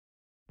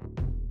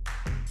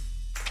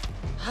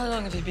How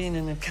long have you been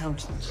an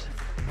accountant?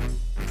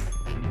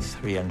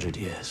 300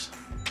 years.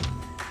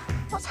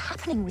 What's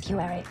happening with you,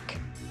 Eric?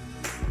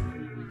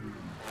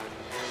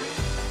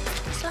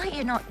 It's like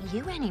you're not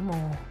you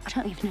anymore. I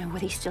don't even know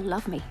whether you still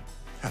love me.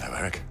 Hello,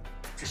 Eric.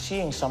 You're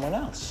seeing someone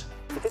else.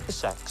 Look at the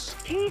sex.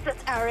 Jesus,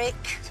 Eric.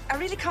 I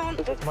really can't.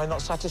 Am I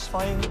not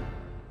satisfying?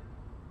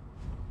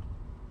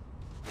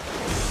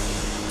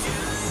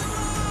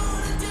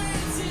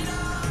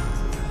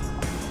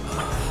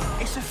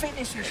 It's a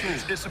fitness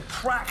issue. It's a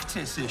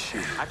practice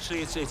issue.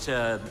 Actually, it's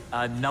a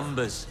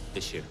numbers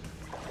issue.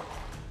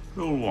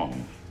 Rule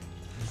 1.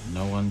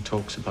 No one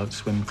talks about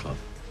swim club.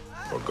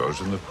 What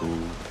goes in the pool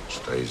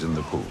stays in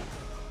the pool.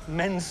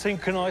 Men's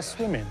synchronised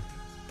swimming.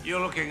 You're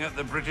looking at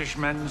the British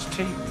men's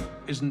team.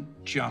 Isn't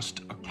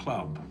just a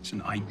club. It's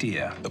an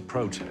idea, a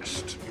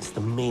protest. It's the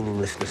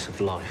meaninglessness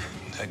of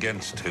life.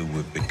 Against who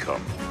we've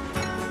become.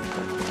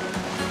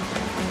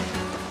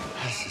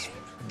 This is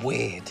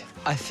weird.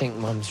 I think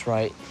Mum's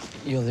right.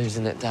 You're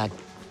losing it, Dad.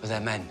 But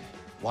they're men.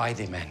 Why are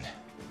they men?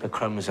 The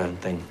chromosome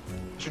thing.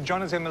 You should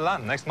join us in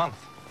Milan next month.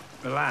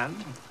 Milan?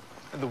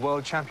 At the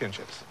World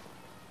Championships.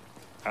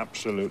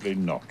 Absolutely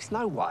not.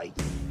 No way.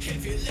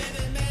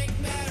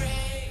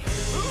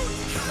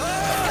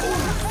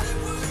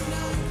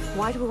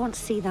 Why do we want to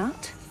see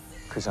that?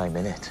 Because I'm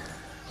in it.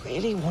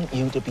 Really want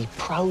you to be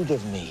proud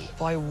of me.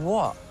 By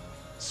what?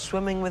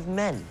 Swimming with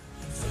men?